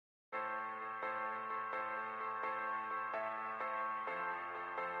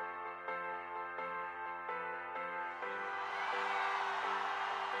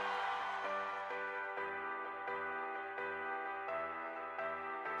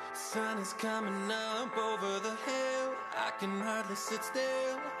Sun is coming up over the hill. I can hardly sit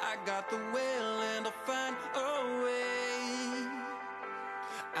still. I got the will and I'll find a way.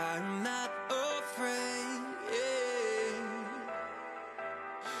 I'm not afraid.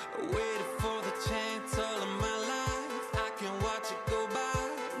 Waited for the chance all of my life. I can watch it go by.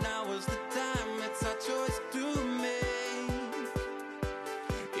 Now is the time. It's our choice to make.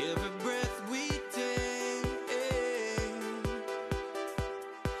 Every breath we take.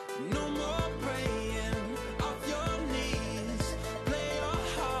 No more praying off your knees. Play your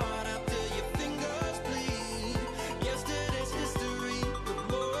heart out till your fingers bleed. Yesterday's history,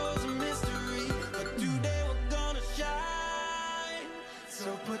 tomorrow's a mystery, but today we're gonna shine. So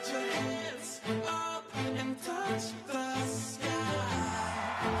put your hands up and touch the sky,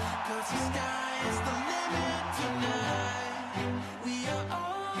 'cause the sky is the limit tonight. We are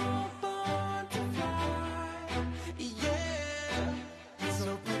all born to fly, yeah. So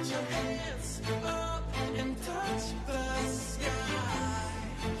put your hands up and touch the sky,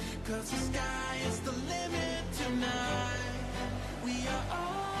 'cause the sky is the limit tonight. We are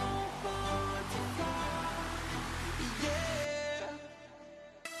all born to fly, yeah.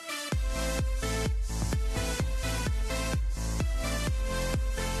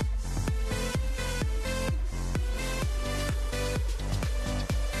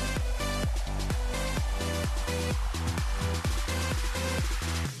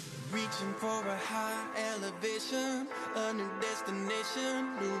 Reaching for a high elevation, a new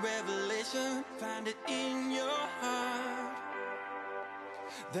destination, new revelation. Find it in your heart.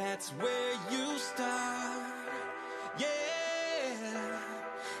 That's where you start, yeah.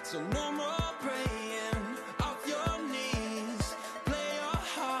 So no more praying off your knees. Play your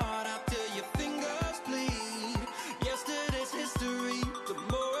heart out till your fingers bleed. Yesterday's history,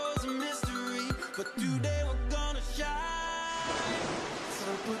 tomorrow's a mystery, but today we're gonna shine. So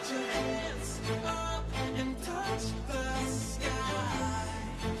put your hands up and touch the sky,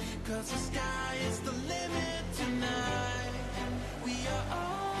 'cause the sky is the limit tonight. We are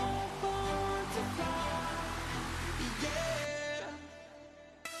all born to fly, yeah.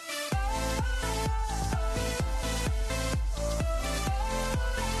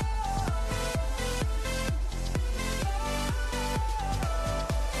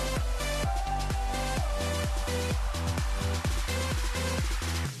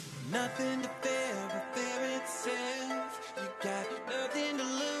 Nothing to fear but fear itself. You got nothing to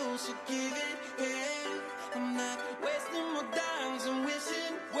lose, so give it here. I'm not wasting my dimes and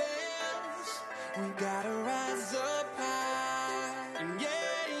wishing wells. We gotta rise up high,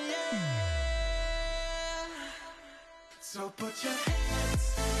 yeah, yeah. So put your hands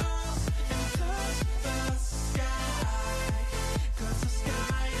up